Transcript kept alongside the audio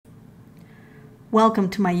Welcome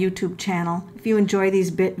to my YouTube channel. If you enjoy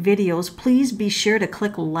these videos, please be sure to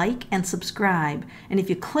click like and subscribe. And if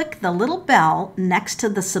you click the little bell next to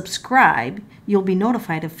the subscribe, you'll be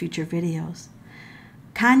notified of future videos.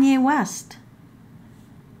 Kanye West,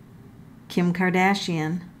 Kim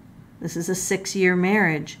Kardashian. This is a 6-year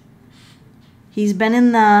marriage. He's been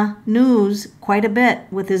in the news quite a bit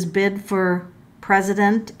with his bid for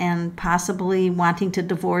president and possibly wanting to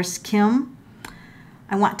divorce Kim.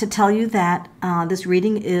 I want to tell you that this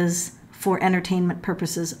reading is for entertainment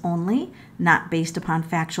purposes only, not based upon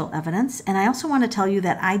factual evidence. And I also want to tell you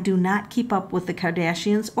that I do not keep up with the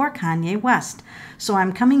Kardashians or Kanye West. So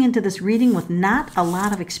I'm coming into this reading with not a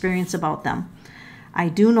lot of experience about them. I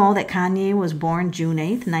do know that Kanye was born June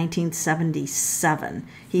 8th, 1977.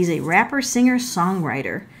 He's a rapper, singer,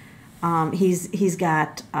 songwriter. He's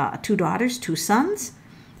got 2 daughters, 2 sons,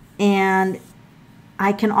 and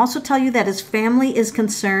I can also tell you that his family is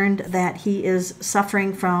concerned that he is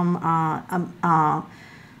suffering from a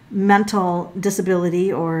mental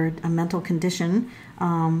disability or a mental condition,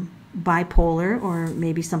 bipolar or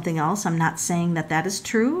maybe something else. I'm not saying that that is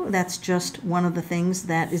true. That's just one of the things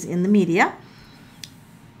that is in the media.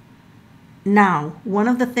 Now, one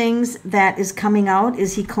of the things that is coming out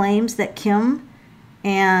is he claims that Kim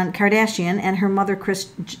and Kardashian and her mother, Kris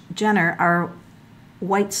Jenner, are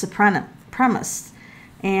white supremacists.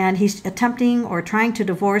 And he's attempting or trying to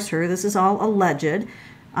divorce her. This is all alleged.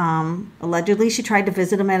 Allegedly, she tried to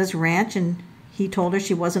visit him at his ranch, and he told her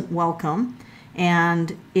she wasn't welcome.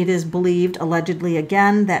 And it is believed, allegedly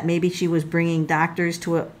again, that maybe she was bringing doctors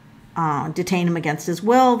to detain him against his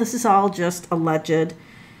will. This is all just alleged.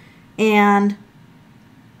 And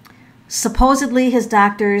supposedly his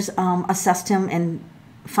doctors assessed him and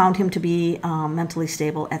found him to be mentally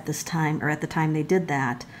stable at this time, or at the time they did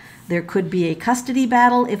that. There could be a custody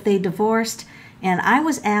battle if they divorced, and I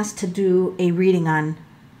was asked to do a reading on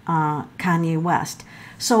Kanye West.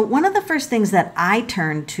 So one of the first things that I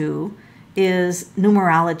turn to is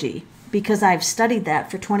numerology, because I've studied that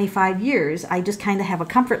for 25 years. I just kind of have a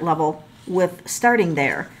comfort level with starting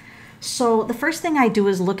there. So the first thing I do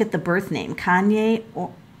is look at the birth name, Kanye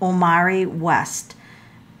Omari West.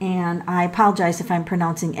 And I apologize if I'm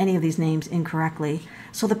pronouncing any of these names incorrectly.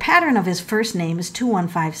 So the pattern of his first name is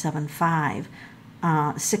 21575,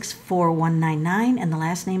 64199, and the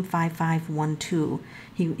last name 5512.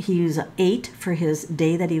 He used 8 for his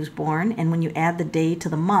day that he was born, and when you add the day to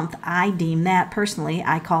the month, I deem that personally,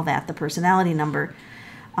 I call that the personality number.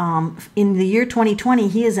 In the year 2020,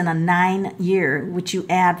 he is in a 9 year, which you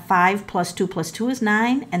add 5 plus 2 plus 2 is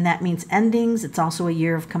 9, and that means endings. It's also a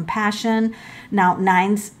year of compassion. Now,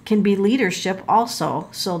 9s can be leadership also,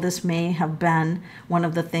 so this may have been one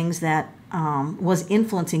of the things that was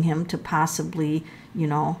influencing him to possibly,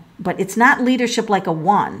 but it's not leadership like a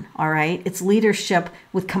 1, all right? It's leadership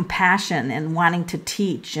with compassion and wanting to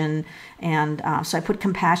teach, and so I put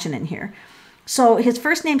compassion in here. So his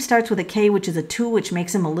first name starts with a K, which is a 2, which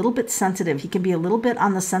makes him a little bit sensitive. He can be a little bit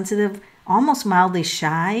on the sensitive, almost mildly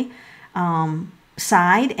shy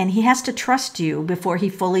side, and he has to trust you before he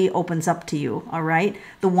fully opens up to you, all right?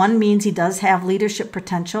 The 1 means he does have leadership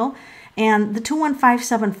potential, and the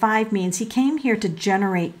 21575 means he came here to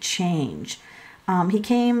generate change.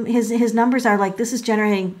 His numbers are like, this is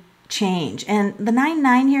generating change. And the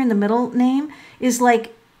 99 here in the middle name is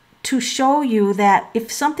like, to show you that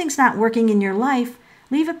if something's not working in your life,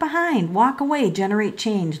 leave it behind, walk away, generate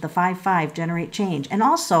change. The 55, generate change. And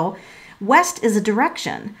also, west is a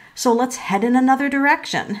direction, so let's head in another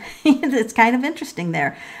direction. It's kind of interesting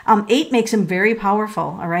there. 8 makes him very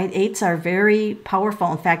powerful, all right? 8s are very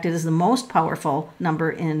powerful. In fact, it is the most powerful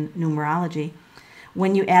number in numerology.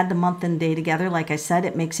 When you add the month and day together, like I said,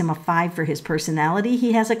 it makes him a 5 for his personality.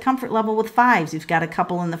 He has a comfort level with 5s. He's got a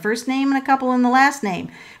couple in the first name and a couple in the last name.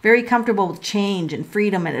 Very comfortable with change and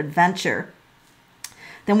freedom and adventure.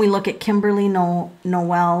 Then we look at Kimberly Noel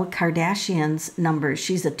Kardashian's numbers.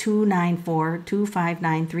 She's a 294,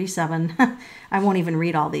 25937. I won't even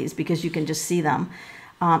read all these because you can just see them.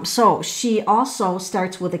 So she also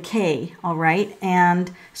starts with a K, all right?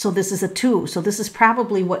 And so this is a 2. So this is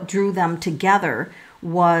probably what drew them together,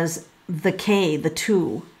 was the K, the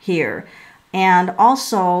 2 here. And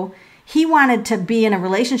also, he wanted to be in a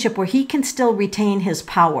relationship where he can still retain his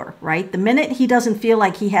power, right? The minute he doesn't feel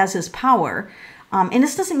like he has his power, and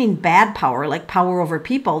this doesn't mean bad power, like power over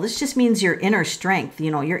people. This just means your inner strength,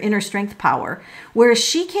 your inner strength power. Whereas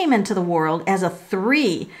she came into the world as a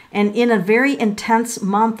 3, and in a very intense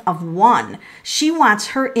month of 1, she wants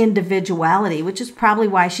her individuality, which is probably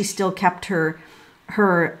why she still kept her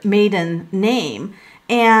maiden name.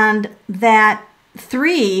 And that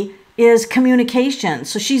 3 is communication.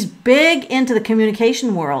 So she's big into the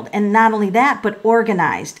communication world. And not only that, but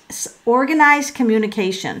organized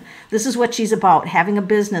communication. This is what she's about, having a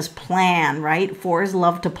business plan, right? 4s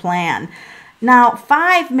love to plan. Now,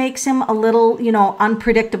 5 makes him a little,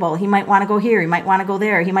 unpredictable. He might want to go here. He might want to go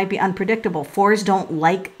there. He might be unpredictable. 4s don't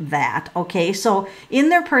like that, okay? So in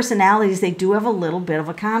their personalities, they do have a little bit of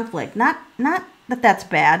a conflict. Not that that's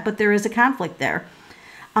bad, but there is a conflict there.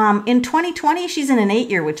 In 2020, she's in an 8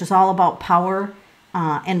 year, which is all about power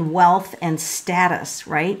and wealth and status,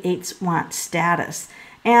 right? 8s want status.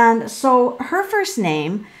 And so her first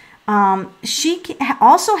name, she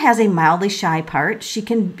also has a mildly shy part. She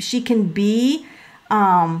can be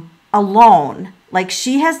alone. Like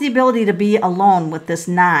she has the ability to be alone with this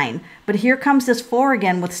 9. But here comes this 4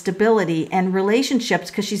 again with stability and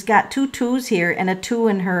relationships, because she's got 2 2s here and a 2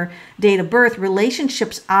 in her date of birth.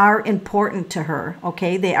 Relationships are important to her,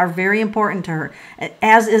 okay? They are very important to her,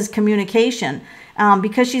 as is communication.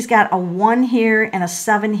 Because she's got a 1 here and a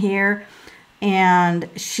 7 here, and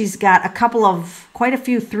she's got quite a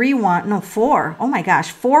few 4. Oh my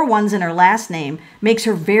gosh, 4 1s in her last name makes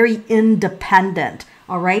her very independent.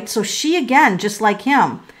 All right. So she, again, just like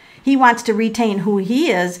him, he wants to retain who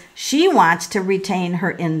he is. She wants to retain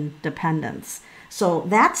her independence. So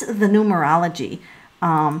that's the numerology.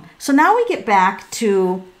 So now we get back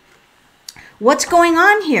to what's going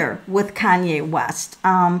on here with Kanye West.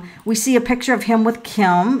 We see a picture of him with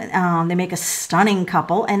Kim. They make a stunning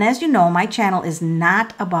couple. And as you know, my channel is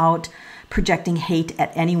not about projecting hate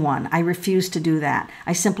at anyone. I refuse to do that.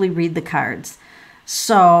 I simply read the cards.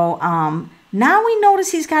 So now we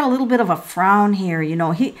notice he's got a little bit of a frown here.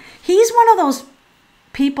 He's one of those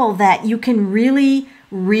people that you can really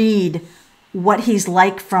read what he's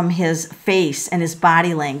like from his face and his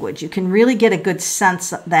body language. You can really get a good sense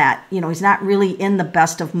that, he's not really in the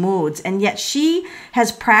best of moods. And yet she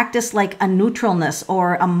has practiced like a neutralness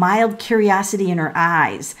or a mild curiosity in her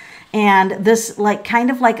eyes. And this kind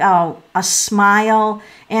of like a smile.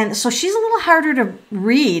 And so she's a little harder to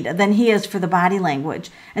read than he is for the body language.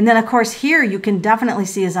 And then, of course, here you can definitely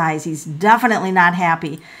see his eyes. He's definitely not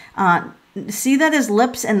happy. See that his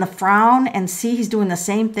lips and the frown, and see he's doing the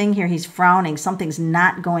same thing here. He's frowning. Something's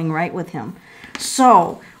not going right with him.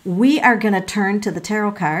 So we are going to turn to the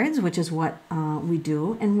tarot cards, which is what we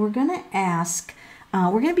do. And we're going to ask...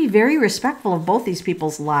 we're going to be very respectful of both these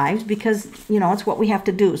people's lives because, it's what we have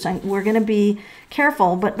to do. So we're going to be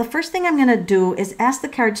careful. But the first thing I'm going to do is ask the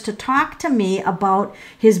cards to talk to me about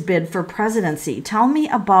his bid for presidency. Tell me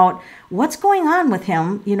about what's going on with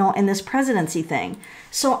him, in this presidency thing.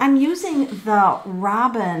 So I'm using the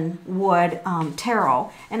Robin Wood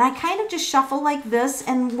Tarot. And I kind of just shuffle like this.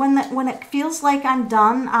 And when it feels like I'm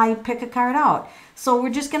done, I pick a card out. So we're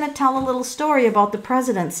just going to tell a little story about the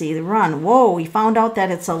presidency, the run. Whoa, he found out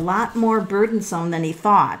that it's a lot more burdensome than he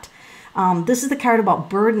thought. This is the card about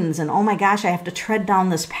burdens, and oh my gosh, I have to tread down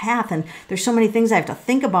this path, and there's so many things I have to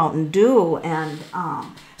think about and do. And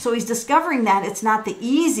so he's discovering that it's not an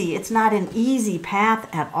easy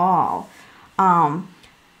path at all.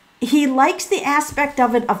 He likes the aspect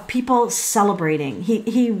of it of people celebrating.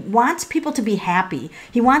 He wants people to be happy.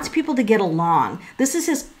 He wants people to get along. This is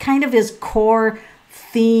his core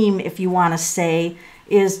theme, if you want to say,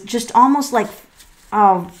 is just almost like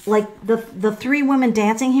the 3 women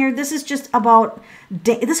dancing here. This is just about,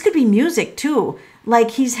 this could be music too.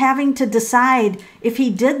 Like he's having to decide if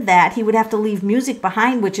he did that, he would have to leave music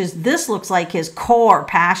behind, this looks like his core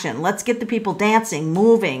passion. Let's get the people dancing,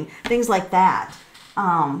 moving, things like that.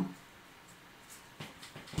 And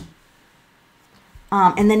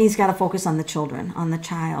then he's got to focus on the children, on the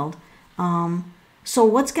child. So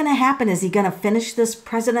what's going to happen? Is he going to finish this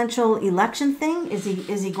presidential election thing? Is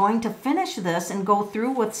he going to finish this and go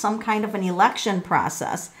through with some kind of an election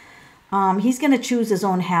process? He's going to choose his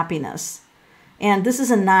own happiness. And this is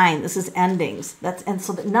a 9. This is endings.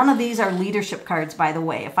 None of these are leadership cards, by the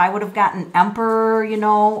way. If I would have gotten Emperor,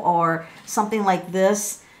 or something like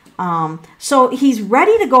this. So he's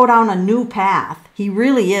ready to go down a new path. He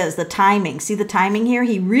really is. The timing. See the timing here?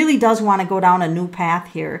 He really does want to go down a new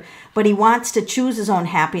path here. But he wants to choose his own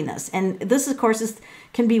happiness. And this, of course,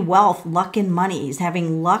 can be wealth, luck, and money. He's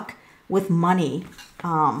having luck with money.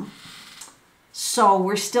 So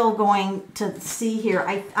we're still going to see here.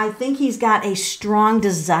 I think he's got a strong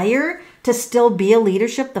desire to still be a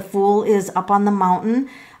leadership. The Fool is up on the mountain.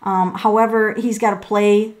 However, he's got to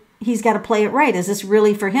play it right. Is this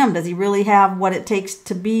really for him? Does he really have what it takes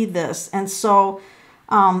to be this? And so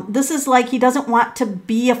this is like he doesn't want to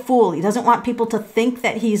be a fool. He doesn't want people to think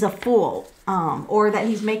that he's a fool or that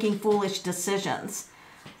he's making foolish decisions.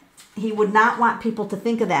 He would not want people to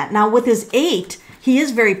think of that. Now with his 8, he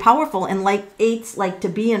is very powerful, and like eights like to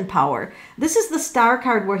be in power. This is the Star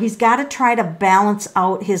card where he's got to try to balance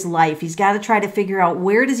out his life. He's got to try to figure out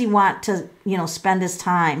where does he want to, spend his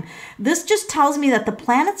time. This just tells me that the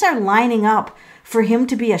planets are lining up for him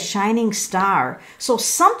to be a shining star. So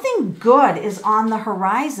something good is on the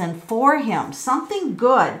horizon for him. Something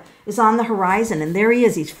good is on the horizon, and there he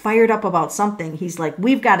is. He's fired up about something. He's like,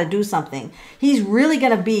 we've got to do something. He's really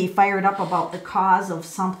going to be fired up about the cause of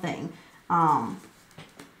something. Oh,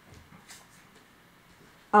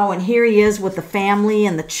 and here he is with the family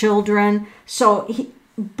and the children. So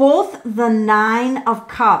both the Nine of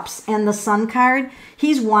Cups and the Sun card,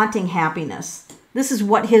 he's wanting happiness. This is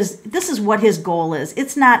what his goal is.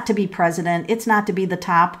 It's not to be president. It's not to be the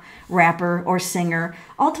top rapper or singer.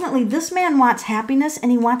 Ultimately, this man wants happiness,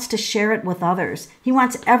 and he wants to share it with others. He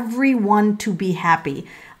wants everyone to be happy.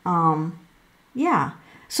 Yeah.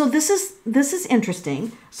 So this is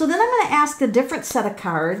interesting. So then I'm going to ask a different set of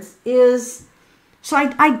cards. So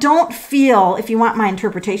I don't feel, if you want my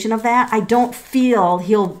interpretation of that, I don't feel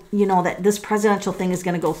that this presidential thing is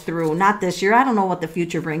going to go through. Not this year. I don't know what the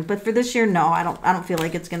future brings, but for this year, no, I don't feel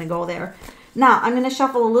like it's going to go there. Now, I'm going to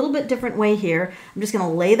shuffle a little bit different way here. I'm just going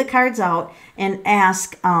to lay the cards out and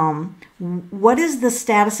ask, what is the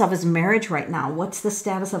status of his marriage right now? What's the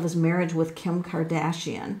status of his marriage with Kim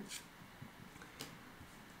Kardashian?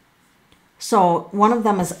 So one of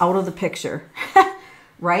them is out of the picture.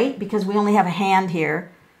 Right? Because we only have a hand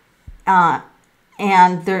here. And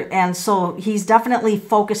so he's definitely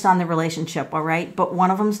focused on the relationship, all right? But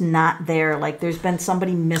one of them's not there. Like there's been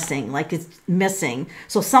somebody missing, like it's missing.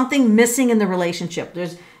 So something missing in the relationship.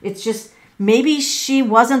 It's just, maybe she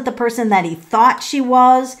wasn't the person that he thought she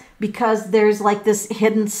was, because there's like this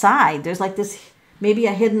hidden side. There's like this, maybe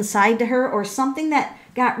a hidden side to her, or something that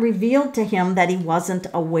got revealed to him that he wasn't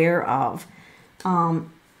aware of.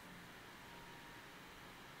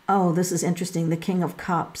 Oh, this is interesting. The King of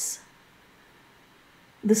Cups.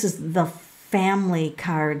 This is the family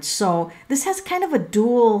card. So this has kind of a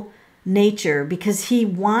dual nature, because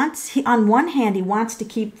on one hand, he wants to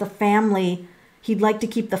keep the family. He'd like to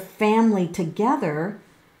keep the family together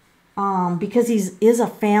because he is a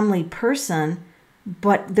family person,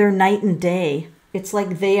 but they're night and day. It's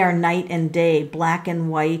like they are night and day, black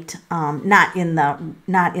and white, not in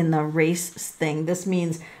the race thing. This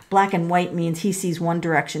means black and white means he sees one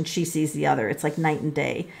direction, she sees the other. It's like night and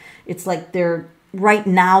day. It's like right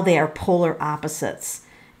now they are polar opposites.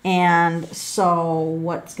 And so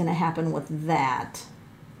what's going to happen with that?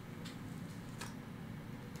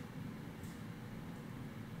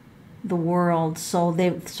 The World. So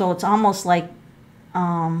it's almost like,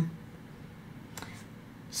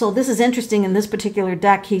 so this is interesting. In this particular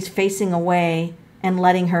deck, he's facing away and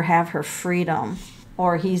letting her have her freedom.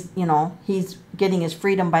 Or he's getting his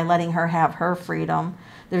freedom by letting her have her freedom.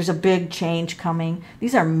 There's a big change coming.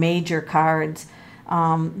 These are major cards.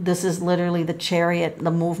 This is literally the Chariot, the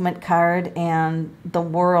movement card, and the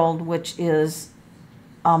World, which is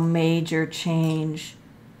a major change.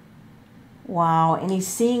 Wow. And he's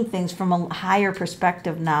seeing things from a higher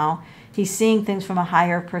perspective now. He's seeing things from a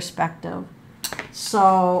higher perspective.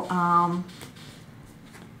 So,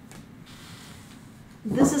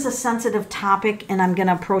 this is a sensitive topic, and I'm going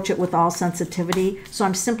to approach it with all sensitivity. So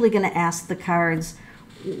I'm simply going to ask the cards,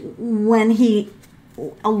 when he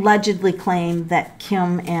allegedly claimed that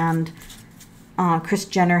Kim and Kris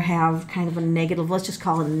Jenner have kind of a negative, let's just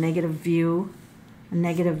call it a negative view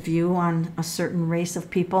on a certain race of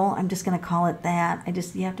people. I'm just going to call it that.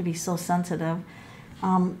 You have to be so sensitive.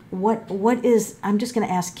 I'm just going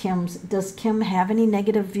to ask does Kim have any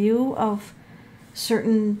negative view of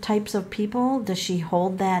certain types of people? Does she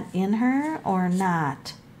hold that in her or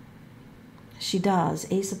not? She does.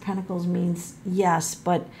 Ace of Pentacles means yes,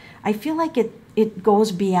 but I feel like it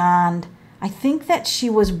goes beyond. I think that she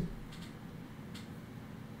was,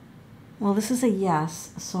 well, this is a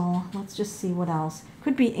yes, so let's just see what else.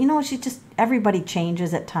 Could be, everybody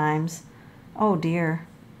changes at times. Oh dear.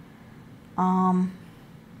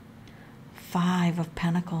 Five of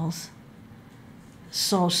Pentacles.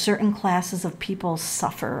 So certain classes of people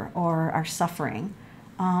suffer or are suffering.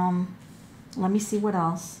 Let me see what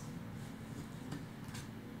else.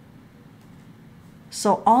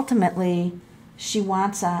 So ultimately, she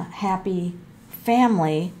wants a happy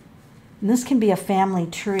family. And this can be a family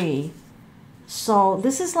tree. So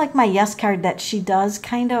this is like my yes card, that she does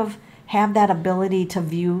kind of have that ability to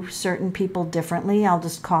view certain people differently. I'll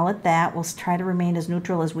just call it that. We'll try to remain as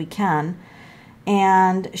neutral as we can.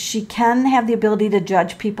 And she can have the ability to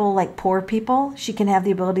judge people like poor people. She can have the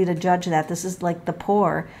ability to judge that. This is like the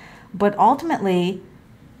poor. But ultimately,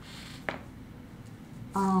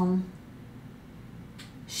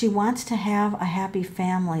 She wants to have a happy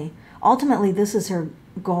family. Ultimately, this is her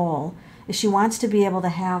goal. Is she wants to be able to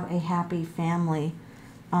have a happy family,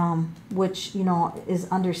 which, you know, is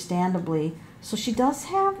understandably. So she does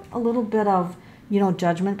have a little bit of, you know,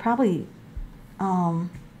 judgment. Probably, you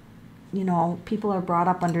know, people are brought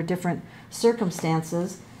up under different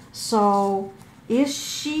circumstances. So is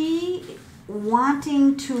she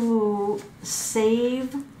wanting to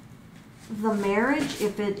save the marriage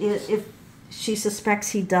if she suspects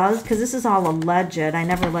he does? Because this is all alleged. I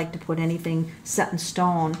never like to put anything set in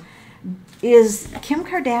stone. Is Kim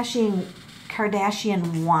Kardashian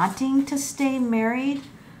wanting to stay married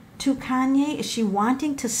to Kanye? Is she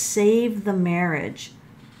wanting to save the marriage?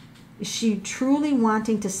 Is she truly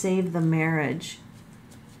wanting to save the marriage?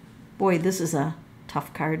 Boy, this is a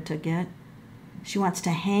tough card to get. She wants to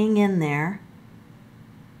hang in there.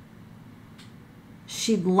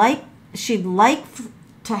 She'd like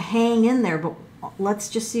to hang in there, but let's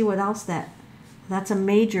just see what else that's a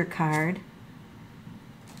major card.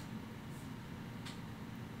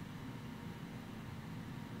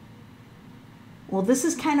 Well, this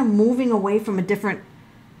is kind of moving away from a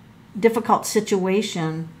difficult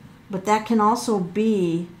situation, but that can also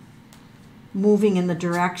be moving in the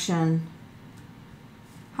direction.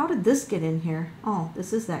 How did this get in here? Oh,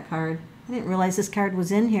 this is that card. I didn't realize this card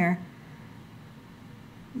was in here.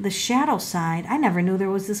 The shadow side. I never knew there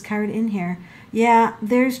was this card in here. Yeah,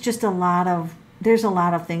 there's just a lot of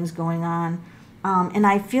things going on. And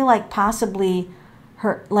I feel like possibly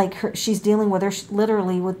she's dealing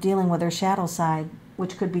with dealing with her shadow side,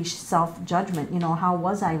 which could be self-judgment. You know, how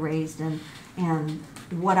was I raised, and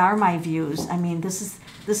what are my views? I mean, this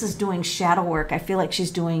is doing shadow work. I feel like she's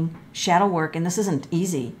doing shadow work, and this isn't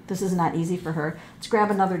easy. This is not easy for her. Let's grab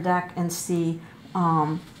another deck and see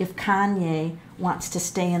if Kanye wants to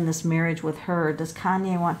stay in this marriage with her. Does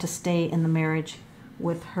Kanye want to stay in the marriage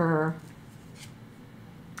with her?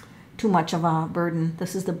 Too much of a burden.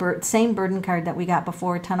 This is the same burden card that we got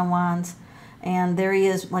before, Ten of Wands. And there he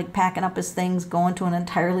is, like packing up his things, going to an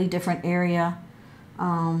entirely different area.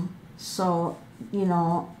 So, you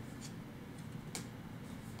know,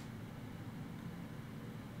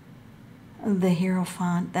 the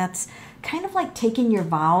Hierophant, that's kind of like taking your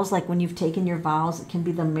vows. Like when you've taken your vows, it can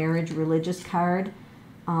be the marriage religious card.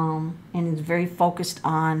 And he's very focused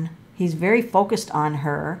on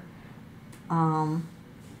her.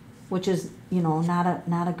 Which is, you know,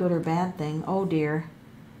 not a good or bad thing. Oh dear.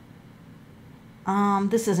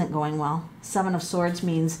 This isn't going well. Seven of Swords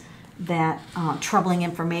means that troubling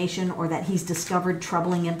information, or that he's discovered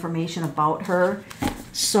troubling information about her.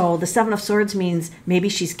 So the Seven of Swords means maybe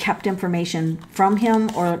she's kept information from him,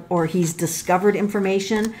 or he's discovered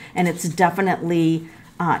information, and it's definitely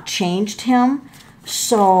changed him.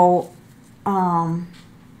 So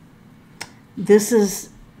this is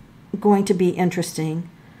going to be interesting.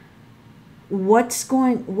 What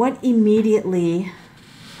immediately,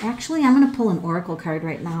 actually I'm going to pull an oracle card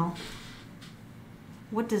right now.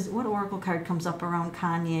 What oracle card comes up around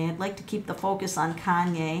Kanye? I'd like to keep the focus on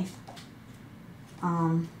Kanye.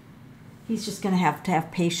 He's just going to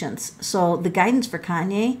have patience. So the guidance for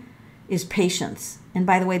Kanye is patience. And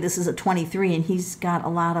by the way, this is a 23, and he's got a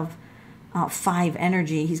lot of 5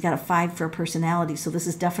 energy. He's got a 5 for personality, so this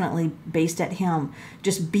is definitely based at him.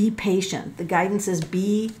 Just be patient. The guidance is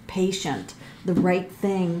be patient. The right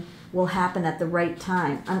thing will happen at the right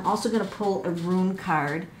time. I'm also going to pull a rune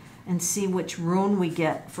card and see which rune we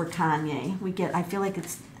get for Kanye. I feel like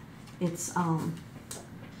it's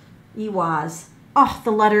Iwaz. Oh,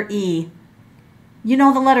 the letter E. You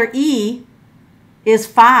know, the letter E is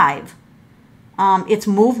 5. It's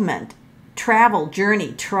movement, travel,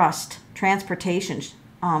 journey, trust, transportation,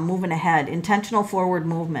 moving ahead, intentional forward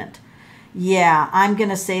movement. Yeah, I'm going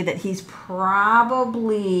to say that he's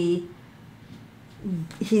probably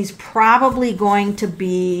going to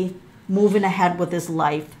be moving ahead with his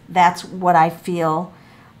life. That's what I feel.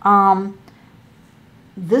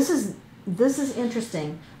 This is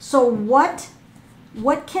interesting. So what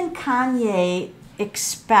can Kanye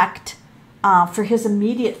expect for his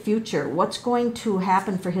immediate future? What's going to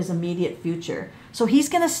happen for his immediate future? So he's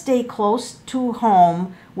going to stay close to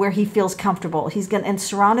home where he feels comfortable. And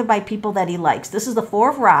surrounded by people that he likes. This is the 4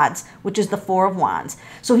 of Rods, which is the 4 of Wands.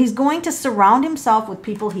 So he's going to surround himself with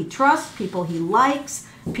people he trusts, people he likes,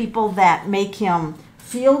 people that make him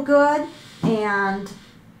feel good. And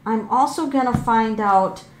I'm also going to find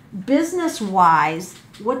out business-wise,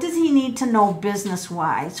 what does he need to know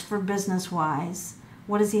business-wise? For business-wise,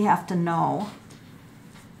 what does he have to know?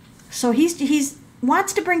 So he's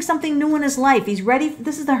wants to bring something new in his life. He's ready.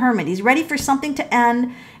 This is the Hermit. He's ready for something to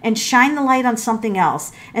end and shine the light on something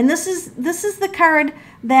else. And this is the card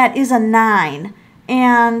that is a 9.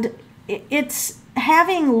 And it's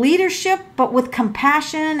having leadership, but with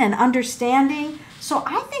compassion and understanding. So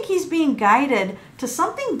I think he's being guided to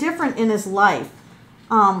something different in his life.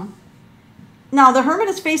 Now, the Hermit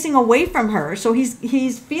is facing away from her, so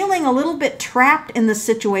he's feeling a little bit trapped in this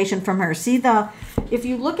situation from her. See, if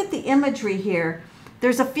you look at the imagery here,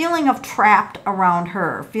 there's a feeling of trapped around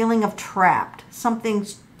her, feeling of trapped. Something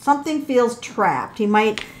feels trapped. He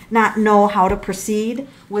might not know how to proceed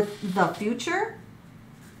with the future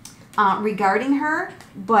regarding her,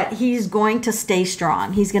 but he's going to stay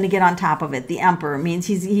strong. He's going to get on top of it. The Emperor means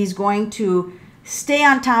he's going to stay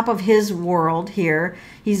on top of his world here.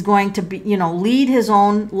 He's going to be, lead his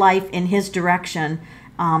own life in his direction.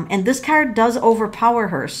 And this card does overpower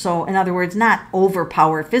her. So in other words, not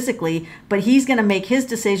overpower physically, but he's going to make his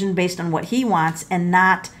decision based on what he wants and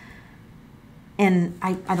not, and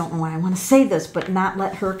I don't know why I want to say this, but not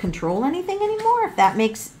let her control anything anymore, if that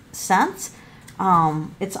makes sense.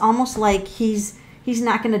 It's almost like he's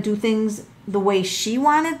not going to do things the way she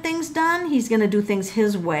wanted things done. He's going to do things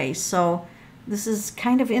his way. So this is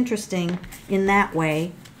kind of interesting in that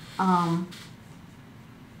way.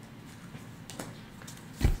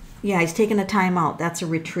 Yeah, he's taking a time out. That's a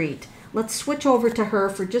retreat. Let's switch over to her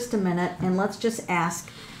for just a minute, and let's just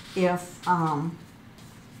ask if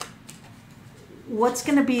what's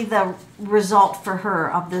going to be the result for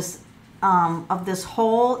her of this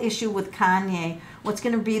whole issue with Kanye. What's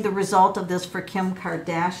going to be the result of this for Kim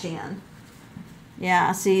Kardashian?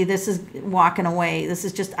 Yeah, see, this is walking away. This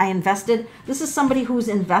is just, this is somebody who's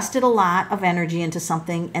invested a lot of energy into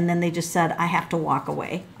something, and then they just said, I have to walk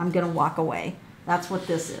away. I'm going to walk away. That's what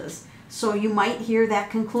this is. So you might hear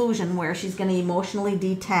that conclusion where she's going to emotionally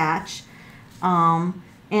detach. And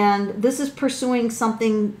this is pursuing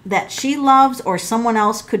something that she loves, or someone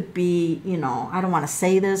else could be, I don't want to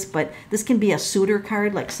say this, but this can be a suitor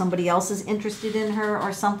card, like somebody else is interested in her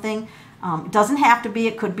or something. It doesn't have to be.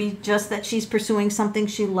 It could be just that she's pursuing something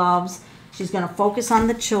she loves. She's going to focus on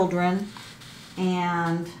the children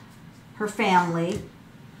and her family.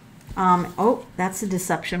 Oh, that's a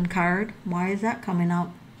deception card. Why is that coming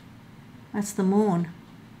up? That's the Moon.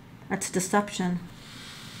 That's deception.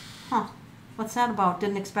 Huh. What's that about?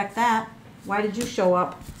 Didn't expect that. Why did you show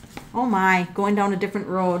up? Oh my, going down a different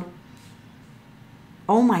road.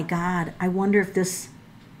 Oh my God. I wonder if this...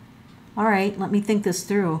 All right, let me think this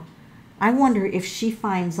through. I wonder if she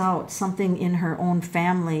finds out something in her own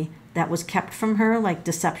family that was kept from her, like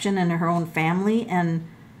deception in her own family, and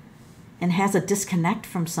has a disconnect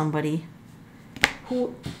from somebody.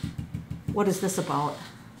 What is this about?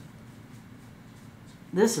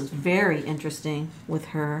 This is very interesting with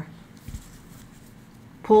her.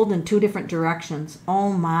 Pulled in 2 different directions.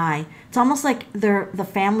 Oh my. It's almost like the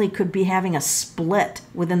family could be having a split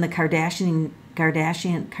within the Kardashian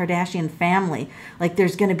family. Like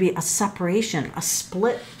there's going to be a separation, a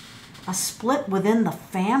split within the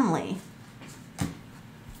family.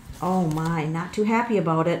 Oh my, not too happy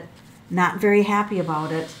about it. Not very happy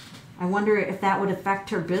about it. I wonder if that would affect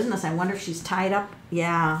her business. I wonder if she's tied up.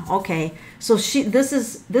 Yeah, okay. So this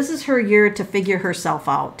is her year to figure herself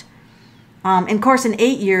out. And of course, in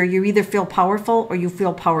 8 year, you either feel powerful or you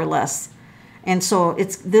feel powerless. And so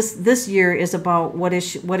it's this year is about what is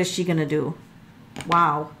she going to do?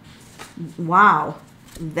 Wow.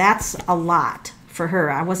 That's a lot for her.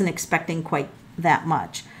 I wasn't expecting quite that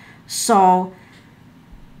much. So,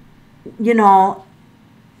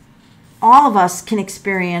 all of us can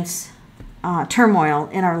experience turmoil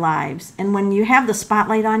in our lives. And when you have the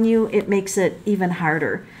spotlight on you, it makes it even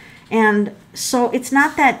harder. And so it's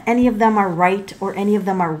not that any of them are right or any of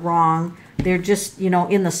them are wrong. They're just,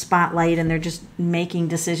 in the spotlight, and they're just making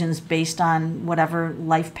decisions based on whatever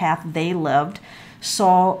life path they lived.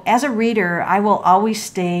 So as a reader, I will always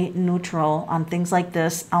stay neutral on things like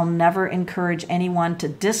this. I'll never encourage anyone to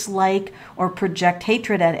dislike or project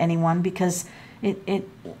hatred at anyone, because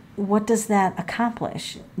what does that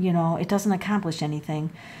accomplish? It doesn't accomplish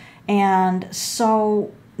anything. And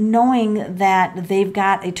so knowing that they've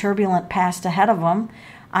got a turbulent past ahead of them,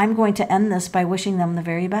 I'm going to end this by wishing them the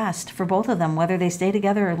very best for both of them, whether they stay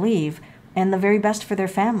together or leave, and the very best for their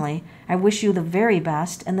family. I wish you the very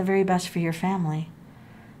best and the very best for your family.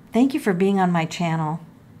 Thank you for being on my channel.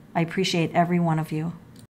 I appreciate every one of you.